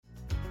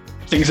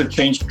Things have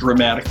changed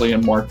dramatically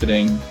in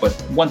marketing, but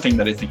one thing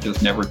that I think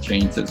has never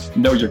changed is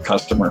know your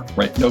customer,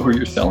 right? Know who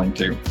you're selling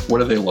to. What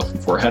are they looking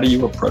for? How do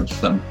you approach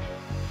them?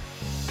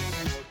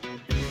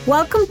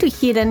 Welcome to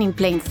Hidden in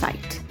Plain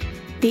Sight,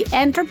 the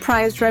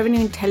enterprise revenue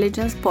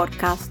intelligence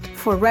podcast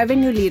for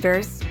revenue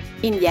leaders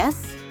in,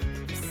 yes,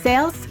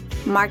 sales,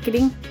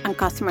 marketing, and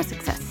customer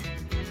success.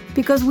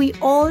 Because we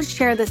all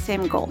share the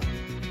same goal,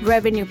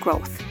 revenue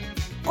growth.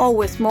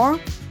 Always more,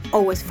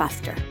 always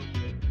faster.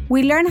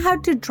 We learn how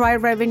to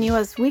drive revenue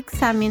as we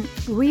examine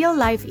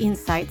real-life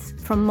insights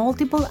from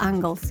multiple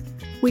angles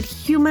with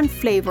human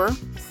flavor,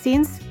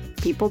 since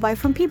people buy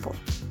from people.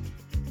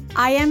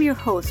 I am your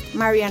host,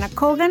 Mariana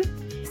Kogan,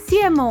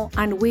 CMO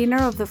and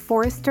winner of the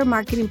Forrester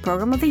Marketing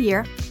Program of the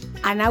Year,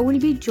 and I will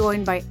be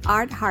joined by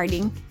Art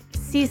Harding,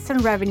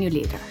 seasoned revenue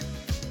leader.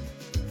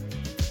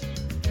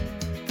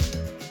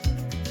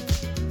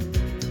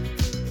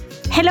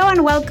 Hello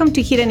and welcome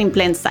to Hidden in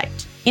Plain Sight.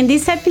 In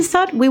this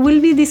episode, we will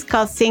be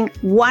discussing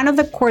one of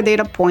the core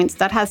data points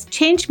that has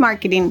changed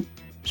marketing's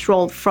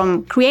role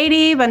from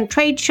creative and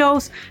trade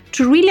shows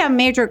to really a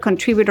major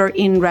contributor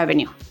in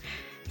revenue.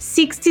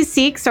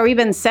 66 or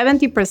even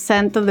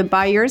 70% of the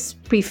buyers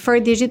prefer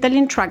digital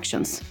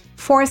interactions.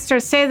 Forrester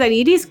says that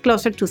it is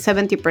closer to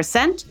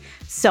 70%.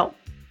 So,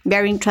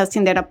 very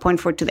interesting data point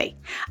for today.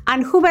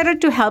 And who better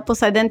to help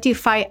us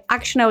identify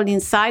actionable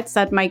insights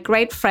than my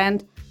great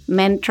friend,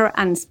 mentor,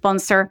 and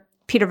sponsor,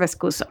 Peter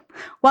Vescuso.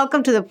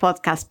 Welcome to the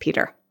podcast,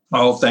 Peter.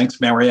 Oh, thanks,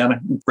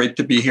 Mariana. Great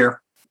to be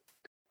here.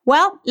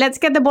 Well, let's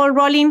get the ball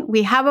rolling.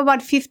 We have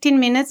about 15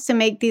 minutes to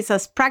make this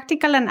as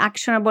practical and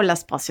actionable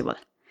as possible.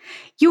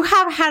 You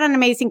have had an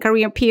amazing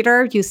career,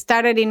 Peter. You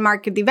started in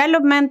market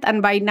development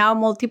and by now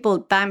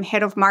multiple-time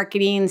head of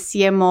marketing,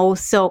 CMO.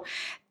 So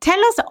tell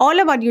us all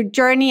about your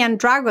journey and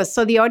Dragos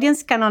so the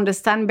audience can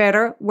understand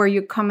better where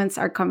your comments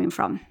are coming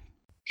from.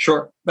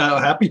 Sure.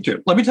 Happy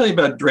to. Let me tell you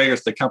about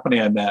Dragos, the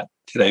company I'm at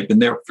today. I've been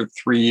there for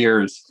 3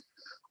 years.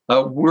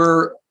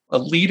 We're a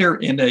leader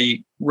in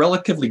a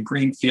relatively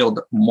greenfield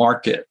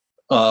market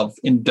of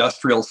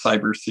industrial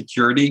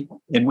cybersecurity.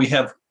 And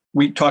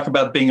we talk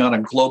about being on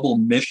a global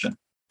mission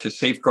to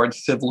safeguard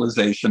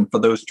civilization for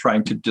those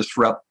trying to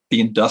disrupt the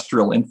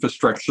industrial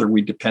infrastructure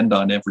we depend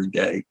on every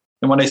day.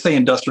 And when I say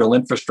industrial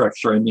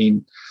infrastructure, I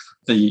mean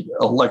the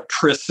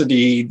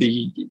electricity,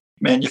 the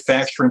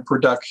manufacturing,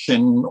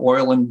 production,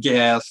 oil and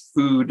gas,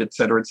 food, et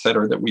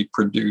cetera, that we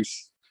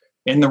produce.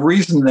 And the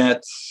reason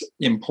that's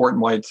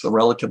important, why it's a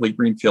relatively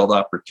greenfield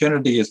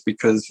opportunity, is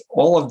because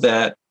all of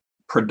that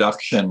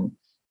production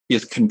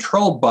is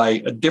controlled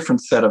by a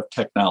different set of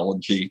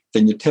technology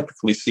than you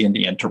typically see in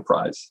the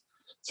enterprise.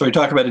 So we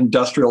talk about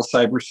industrial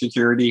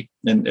cybersecurity,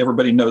 and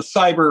everybody knows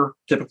cyber,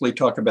 typically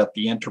talk about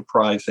the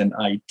enterprise and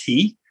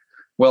IT.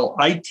 Well,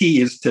 IT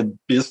is to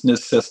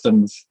business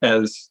systems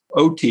as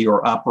OT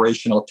or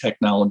operational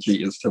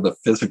technology is to the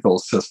physical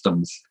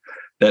systems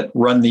that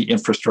run the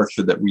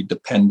infrastructure that we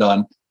depend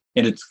on.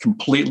 And it's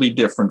completely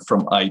different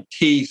from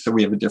IT. So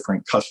we have a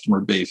different customer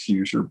base,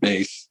 user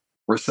base.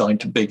 We're selling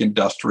to big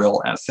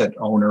industrial asset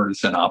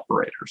owners and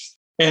operators.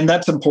 And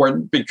that's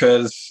important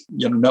because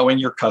knowing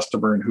your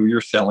customer and who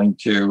you're selling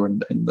to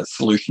and the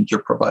solutions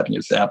you're providing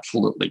is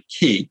absolutely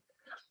key.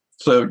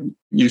 So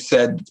you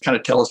said, kind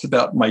of tell us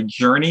about my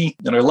journey.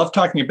 And I love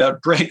talking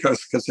about Dragos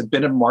because I've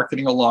been in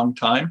marketing a long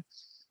time.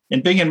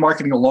 And being in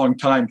marketing a long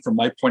time, from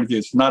my point of view,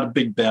 is not a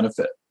big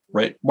benefit,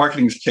 right?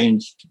 Marketing's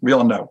changed. We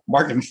all know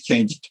marketing's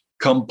changed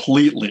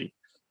completely.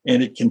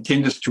 And it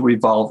continues to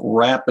evolve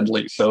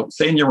rapidly. So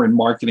saying you're in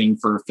marketing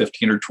for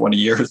 15 or 20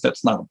 years,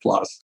 that's not a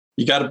plus.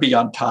 You got to be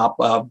on top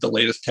of the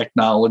latest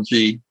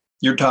technology.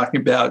 You're talking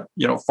about,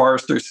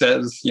 Forrester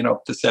says,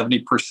 up to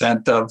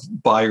 70% of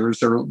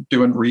buyers are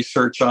doing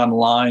research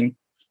online.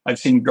 I've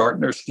seen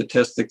Gartner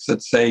statistics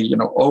that say,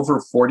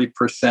 over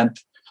 40%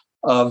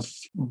 of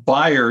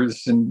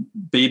buyers and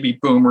baby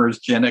boomers,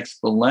 Gen X,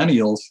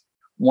 millennials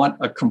want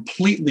a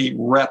completely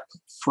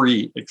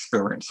rep-free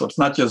experience. So it's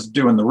not just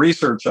doing the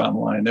research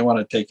online. They want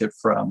to take it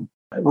from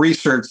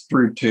research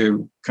through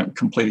to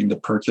completing the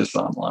purchase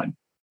online.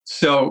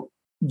 So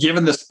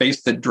given the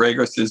space that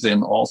Dragos is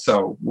in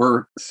also,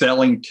 we're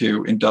selling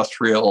to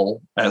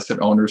industrial asset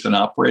owners and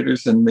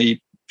operators, and the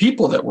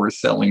people that we're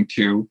selling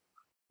to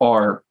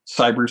are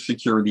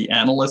cybersecurity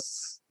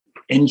analysts,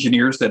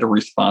 engineers that are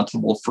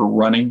responsible for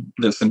running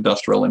this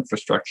industrial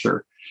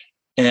infrastructure.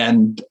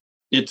 And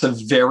it's a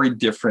very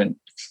different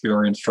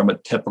experience from a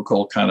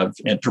typical kind of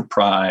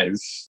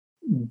enterprise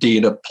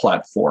data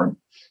platform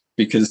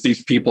because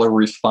these people are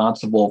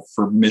responsible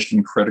for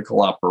mission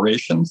critical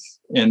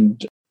operations.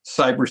 And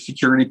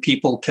cybersecurity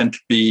people tend to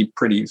be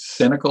pretty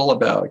cynical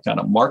about kind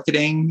of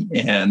marketing,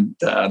 and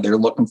they're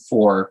looking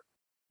for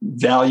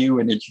value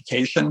in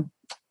education.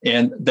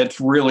 And that's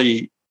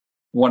really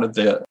one of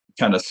the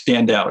kind of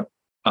standout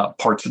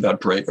parts about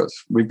Dragos.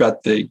 We've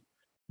got the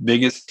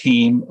biggest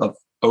team of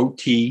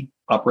OT,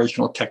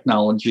 operational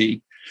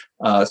technology,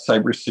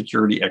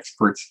 cybersecurity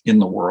experts in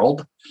the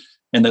world.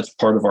 And that's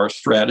part of our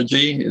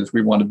strategy is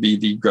we want to be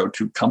the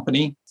go-to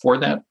company for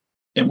that.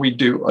 And we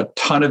do a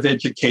ton of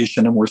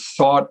education, and we're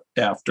sought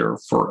after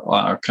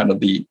for kind of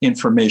the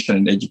information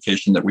and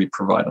education that we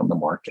provide on the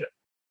market.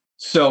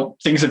 So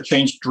things have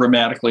changed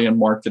dramatically in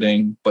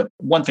marketing, but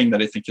one thing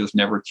that I think has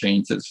never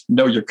changed is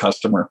know your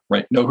customer,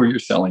 right? Know who you're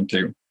selling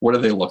to. What are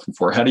they looking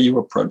for? How do you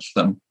approach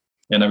them?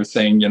 And I was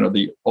saying,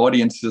 the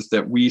audiences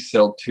that we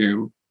sell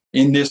to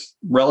in this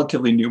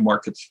relatively new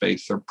market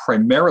space are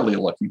primarily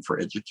looking for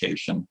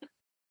education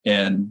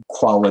and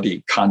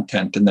quality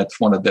content. And that's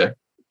one of the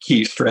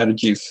key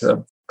strategies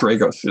of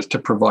Dragos, is to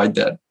provide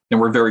that.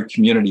 And we're very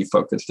community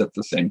focused at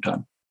the same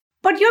time.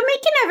 But you're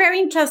making a very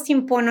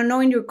interesting point on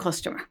knowing your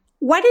customer.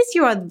 What is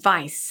your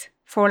advice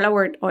for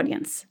our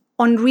audience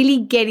on really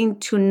getting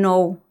to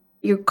know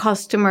your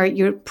customer,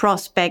 your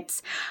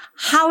prospects?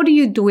 How do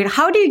you do it?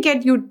 How do you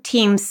get your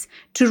teams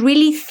to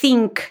really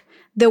think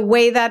the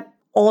way that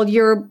all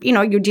your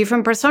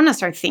different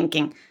personas are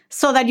thinking,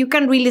 so that you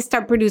can really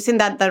start producing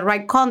the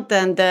right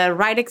content, the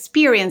right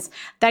experience,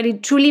 that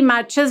it truly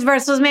matches,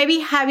 versus maybe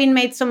having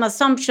made some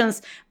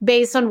assumptions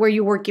based on where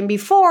you're working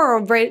before,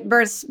 or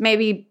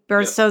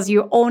versus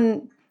your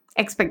own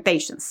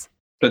expectations?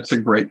 That's a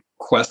great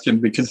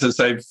question, because as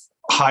I've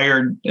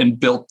hired and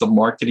built the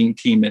marketing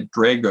team at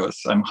Dragos,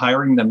 I'm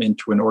hiring them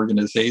into an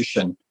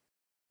organization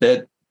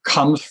that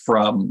comes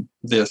from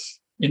this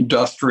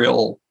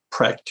industrial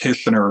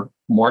practitioner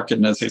market.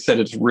 And as I said,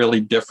 it's really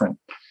different.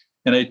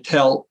 And I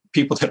tell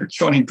people that are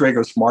joining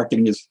Dragos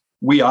marketing is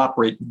we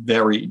operate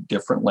very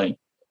differently.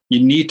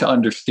 You need to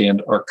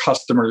understand our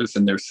customers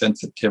and their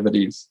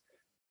sensitivities.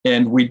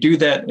 And we do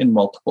that in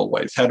multiple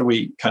ways. How do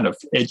we kind of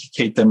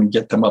educate them and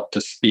get them up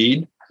to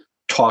speed?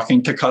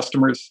 Talking to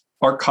customers.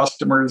 Our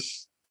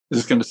customers,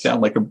 this is going to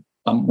sound like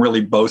I'm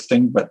really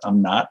boasting, but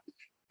I'm not.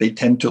 They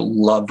tend to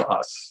love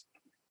us.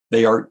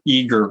 They are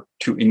eager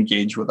to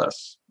engage with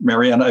us.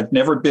 Marianne, I've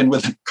never been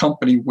with a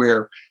company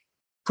where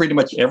pretty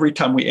much every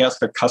time we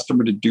ask a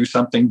customer to do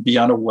something, be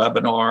on a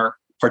webinar,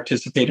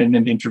 participate in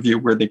an interview,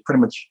 where they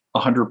pretty much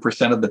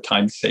 100% of the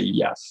time say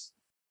yes.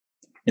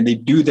 And they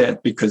do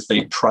that because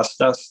they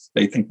trust us.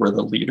 They think we're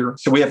the leader.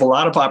 So we have a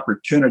lot of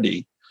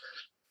opportunity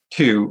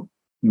to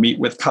meet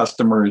with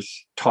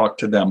customers, talk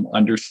to them,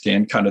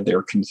 understand kind of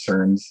their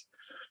concerns.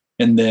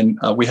 And then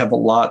we have a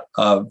lot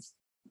of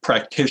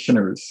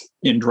practitioners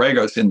in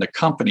Dragos in the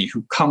company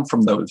who come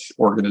from those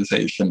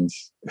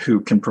organizations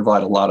who can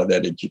provide a lot of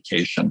that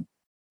education.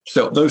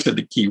 So those are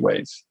the key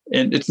ways.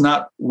 And it's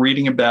not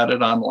reading about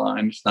it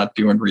online. It's not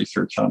doing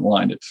research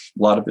online. A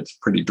lot of it's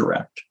pretty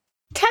direct.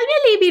 Tell me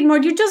a little bit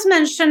more. You just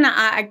mentioned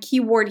a key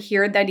word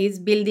here, that is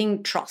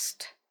building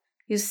trust.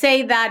 You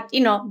say that,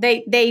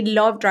 they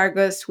love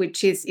Dragos,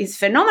 which is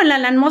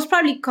phenomenal, and most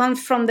probably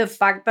comes from the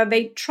fact that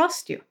they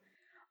trust you.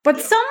 But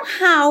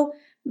somehow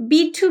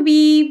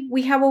B2B,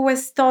 we have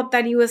always thought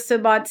that it was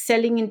about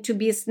selling into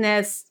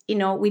business.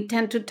 We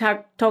tend to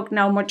talk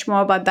now much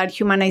more about that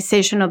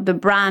humanization of the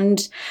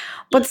brand.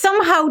 But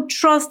somehow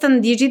trust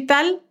and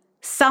digital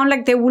sound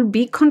like they will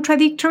be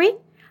contradictory.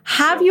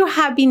 Have you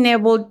been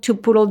able to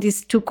put all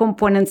these two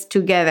components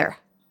together?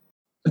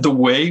 The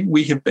way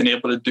we have been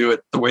able to do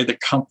it, the way the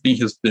company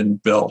has been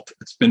built,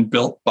 it's been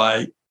built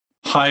by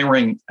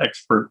hiring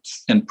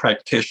experts and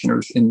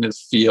practitioners in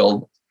this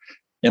field.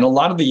 And a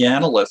lot of the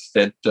analysts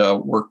that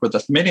work with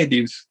us, many of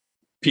these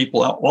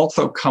people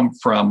also come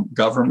from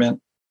government,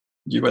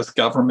 U.S.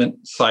 government,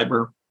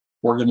 cyber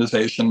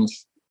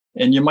organizations.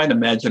 And you might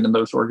imagine in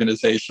those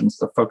organizations,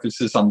 the focus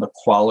is on the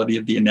quality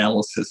of the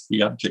analysis,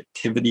 the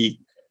objectivity.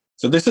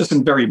 So this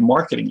isn't very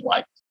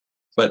marketing-like,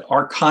 but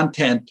our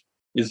content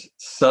is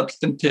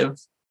substantive.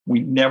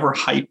 We never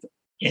hype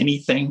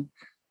anything.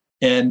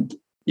 And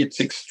it's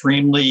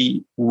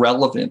extremely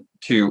relevant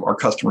to our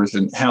customers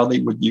and how they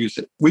would use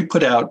it.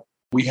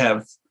 We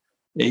have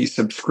a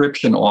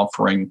subscription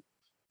offering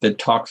that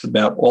talks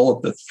about all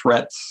of the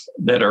threats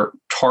that are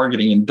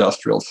targeting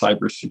industrial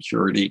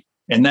cybersecurity.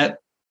 And that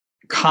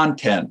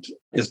content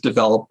is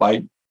developed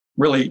by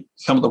really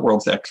some of the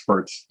world's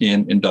experts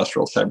in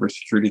industrial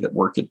cybersecurity that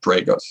work at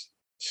Dragos.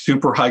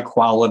 Super high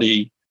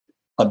quality,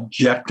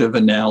 objective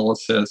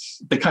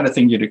analysis, the kind of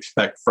thing you'd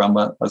expect from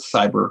a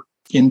cyber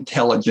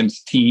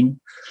intelligence team.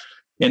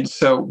 And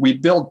so we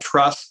build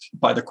trust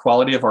by the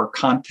quality of our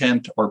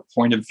content, our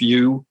point of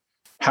view,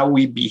 how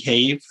we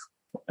behave.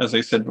 As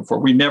I said before,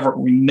 we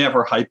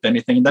never hype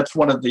anything. And that's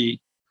one of the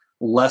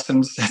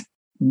lessons that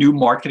new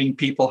marketing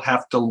people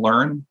have to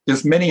learn.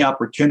 There's many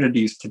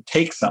opportunities to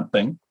take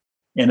something,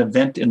 an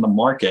event in the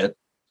market,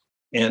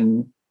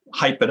 and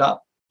hype it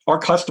up. Our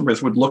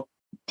customers would look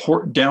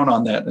down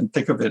on that and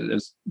think of it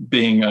as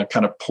being a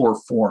kind of poor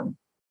form.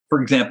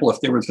 For example, if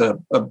there was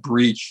a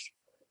breach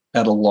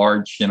at a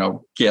large,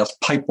 gas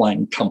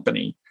pipeline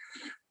company,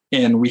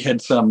 and we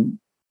had some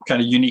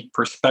kind of unique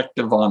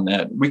perspective on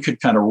that, we could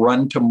kind of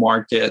run to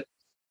market,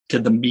 to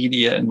the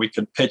media, and we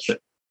could pitch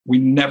it. We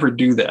never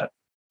do that.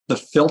 The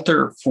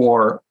filter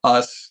for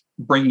us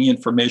bringing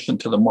information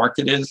to the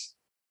market is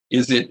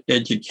it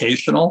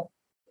educational?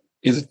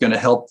 Is it going to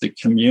help the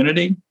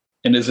community?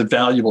 And is it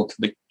valuable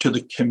to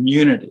the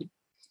community?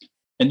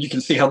 And you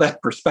can see how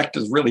that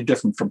perspective is really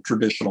different from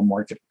traditional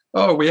marketing.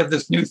 oh, we have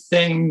this new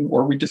thing,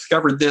 or we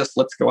discovered this,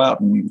 let's go out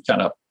and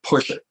kind of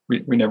push it.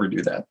 We never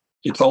do that.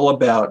 It's all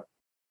about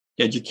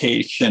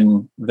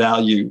education,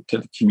 value to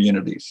the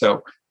community.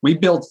 So we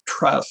build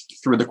trust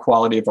through the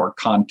quality of our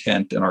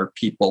content and our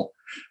people.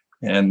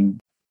 And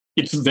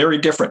it's very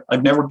different.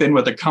 I've never been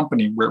with a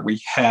company where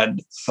we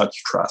had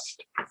such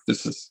trust.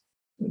 It's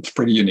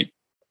pretty unique.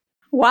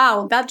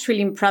 Wow, that's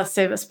really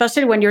impressive,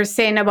 especially when you're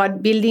saying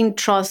about building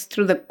trust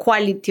through the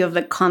quality of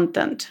the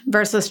content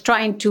versus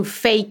trying to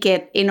fake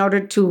it in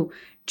order to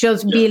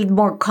just build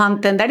more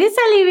content that is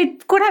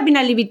could have been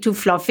a little bit too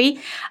fluffy.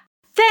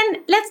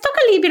 Then let's talk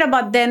a little bit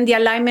about then the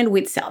alignment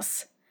with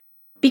sales.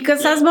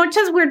 Because as much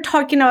as we're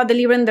talking about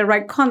delivering the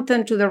right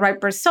content to the right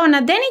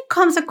persona, then it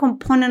comes a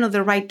component of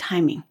the right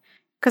timing.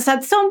 Because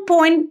at some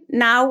point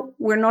now,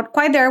 we're not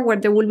quite there where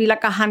there will be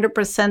like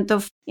 100%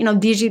 of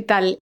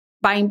digital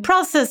buying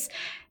process.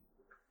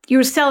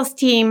 Your sales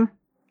team,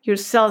 your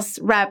sales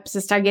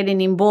reps start getting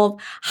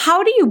involved.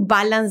 How do you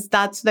balance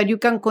that so that you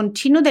can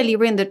continue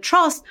delivering the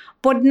trust,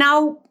 but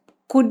now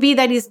could be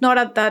that it's not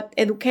at that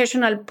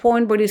educational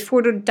point, but it's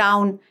further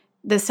down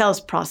the sales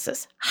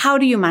process? How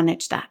do you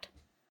manage that?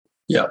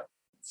 Yeah.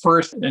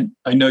 First, and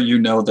I know you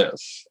know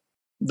this,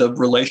 the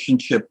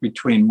relationship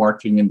between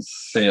marketing and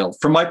sales,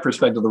 from my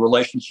perspective, the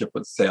relationship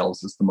with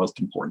sales is the most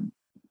important.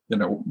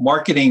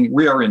 Marketing,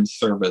 we are in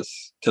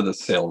service to the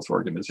sales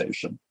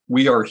organization.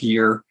 We are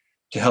here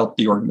to help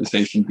the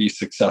organization be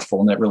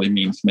successful, and that really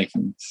means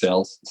making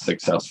sales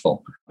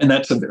successful. And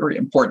that's a very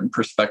important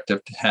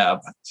perspective to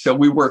have. So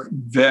we work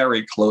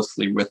very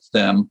closely with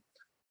them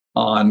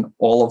on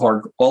all of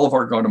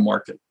our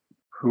go-to-market.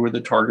 Who are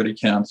the target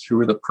accounts? Who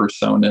are the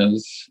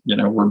personas?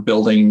 We're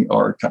building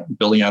out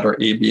our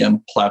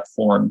ABM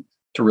platform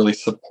to really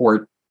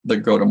support the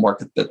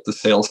go-to-market that the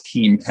sales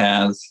team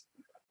has.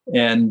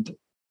 And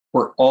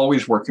we're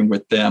always working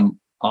with them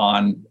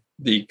on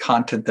the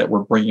content that we're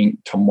bringing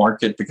to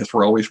market because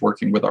we're always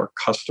working with our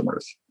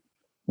customers.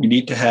 We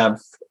need to have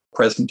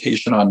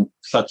presentation on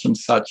such and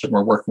such, and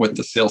we're working with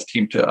the sales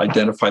team to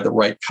identify the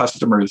right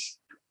customers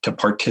to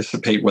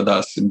participate with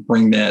us and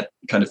bring that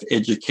kind of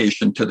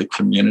education to the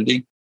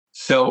community.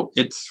 So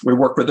we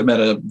work with them at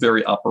a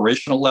very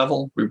operational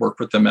level. We work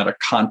with them at a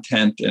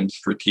content and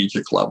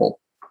strategic level.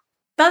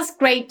 That's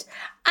great.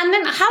 And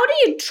then how do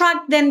you track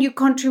then your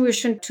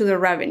contribution to the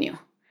revenue?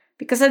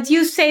 Because as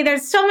you say,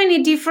 there's so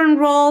many different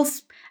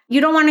roles.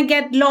 You don't want to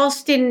get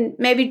lost in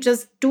maybe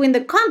just doing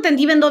the content,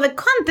 even though the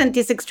content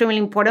is extremely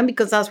important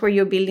because that's where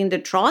you're building the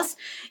trust.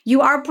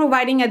 You are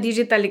providing a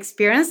digital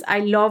experience. I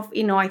love,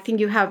 I think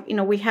you have,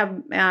 we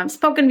have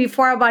spoken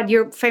before about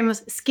your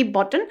famous skip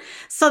button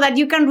so that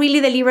you can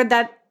really deliver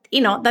that,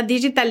 that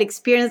digital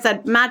experience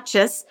that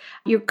matches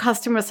your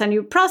customers and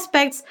your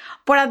prospects.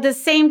 But at the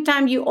same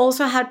time, you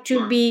also have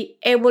to be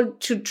able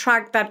to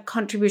track that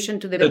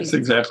contribution to the business. That's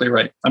exactly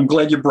right. I'm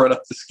glad you brought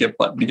up the skip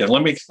button again.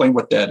 Let me explain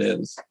what that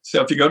is.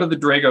 So if you go to the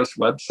Dragos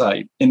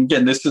website, and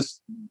again, this is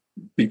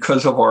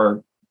because of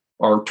our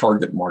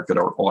target market,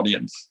 our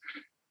audience,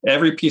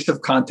 every piece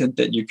of content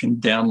that you can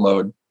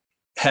download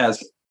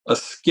has a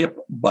skip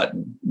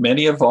button.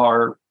 Many of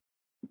our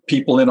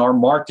people in our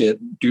market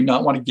do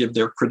not want to give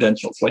their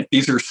credentials. Like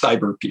these are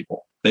cyber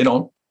people. They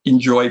don't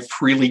enjoy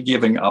freely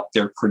giving up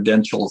their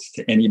credentials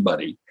to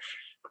anybody.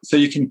 So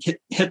you can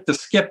hit the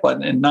skip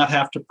button and not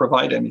have to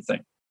provide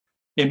anything.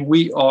 And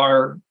we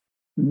are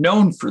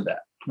known for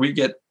that. We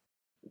get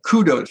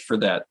kudos for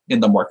that in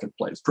the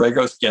marketplace.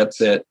 Dragos gets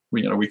it.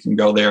 We can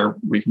go there.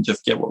 We can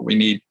just get what we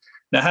need.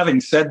 Now,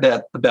 having said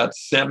that, about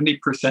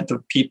 70%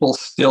 of people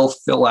still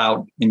fill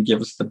out and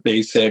give us the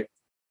basic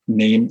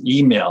name,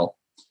 email.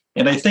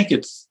 And I think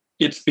it's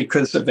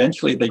because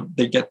eventually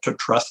they get to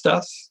trust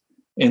us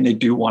and they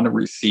do want to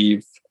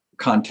receive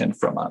content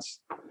from us.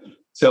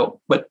 So,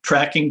 but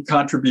tracking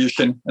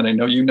contribution, and I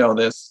know you know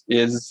this,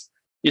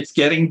 it's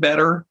getting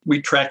better.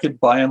 We track it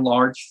by and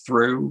large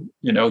through,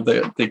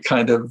 the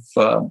kind of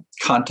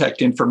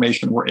contact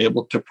information we're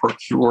able to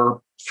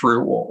procure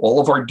through all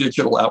of our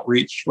digital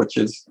outreach, which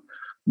is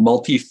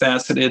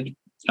multifaceted.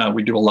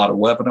 We do a lot of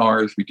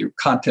webinars. We do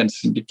content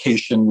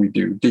syndication. We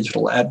do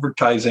digital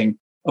advertising.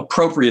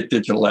 Appropriate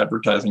digital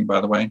advertising, by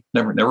the way,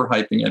 never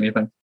hyping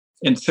anything.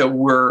 And so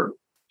we're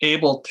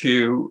able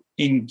to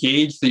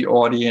engage the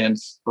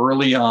audience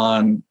early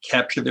on,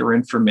 capture their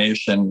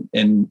information,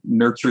 and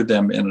nurture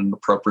them in an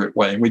appropriate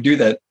way. And we do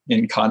that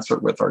in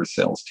concert with our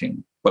sales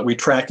team, but we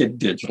track it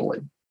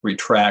digitally. We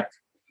track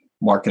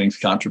marketing's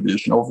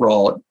contribution.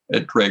 Overall,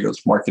 at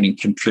Dragos, marketing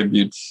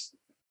contributes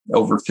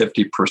over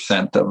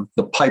 50% of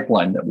the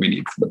pipeline that we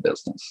need for the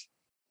business.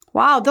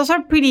 Wow, those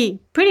are pretty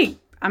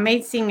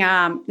amazing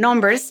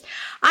numbers.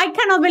 I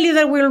cannot believe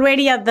that we're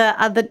already at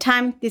the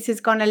time. This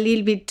is gone a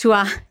little bit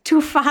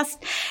too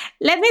fast.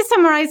 Let me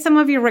summarize some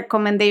of your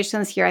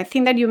recommendations here. I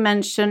think that you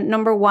mentioned,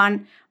 number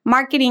one,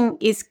 marketing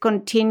is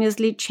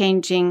continuously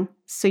changing,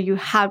 so you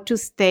have to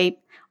stay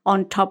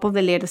on top of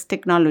the latest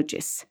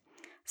technologies.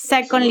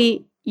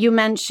 Secondly, you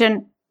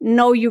mentioned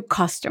know your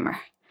customer.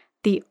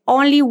 The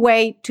only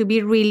way to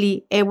be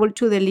really able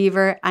to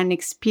deliver an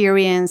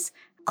experience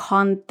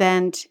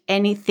content,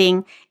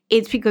 anything,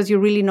 it's because you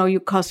really know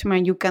your customer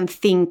and you can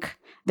think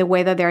the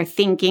way that they're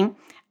thinking.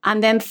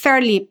 And then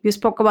thirdly, you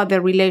spoke about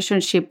the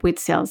relationship with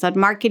sales, that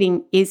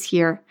marketing is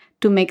here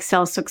to make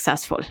sales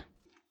successful.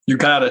 You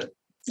got it.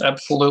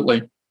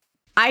 Absolutely.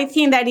 I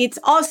think that it's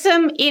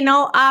awesome.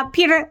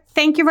 Peter,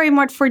 thank you very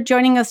much for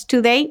joining us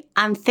today.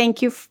 And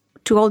thank you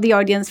to all the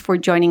audience for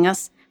joining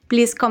us.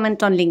 Please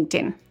comment on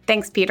LinkedIn.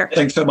 Thanks, Peter.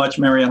 Thanks so much,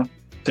 Mariana.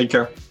 Take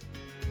care.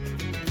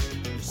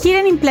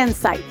 Hidden in Plain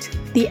Sight,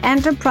 the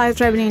Enterprise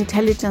Revenue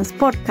Intelligence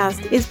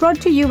podcast, is brought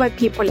to you by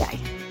People AI.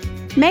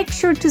 Make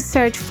sure to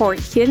search for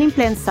Hidden in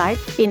Plain Sight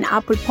in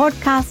Apple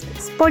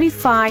Podcasts,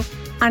 Spotify,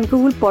 and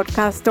Google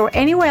Podcasts, or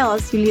anywhere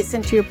else you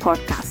listen to your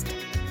podcast.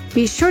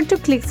 Be sure to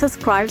click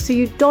subscribe so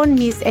you don't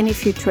miss any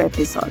future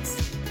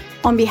episodes.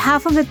 On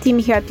behalf of the team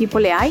here at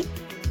People AI,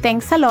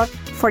 thanks a lot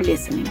for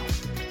listening.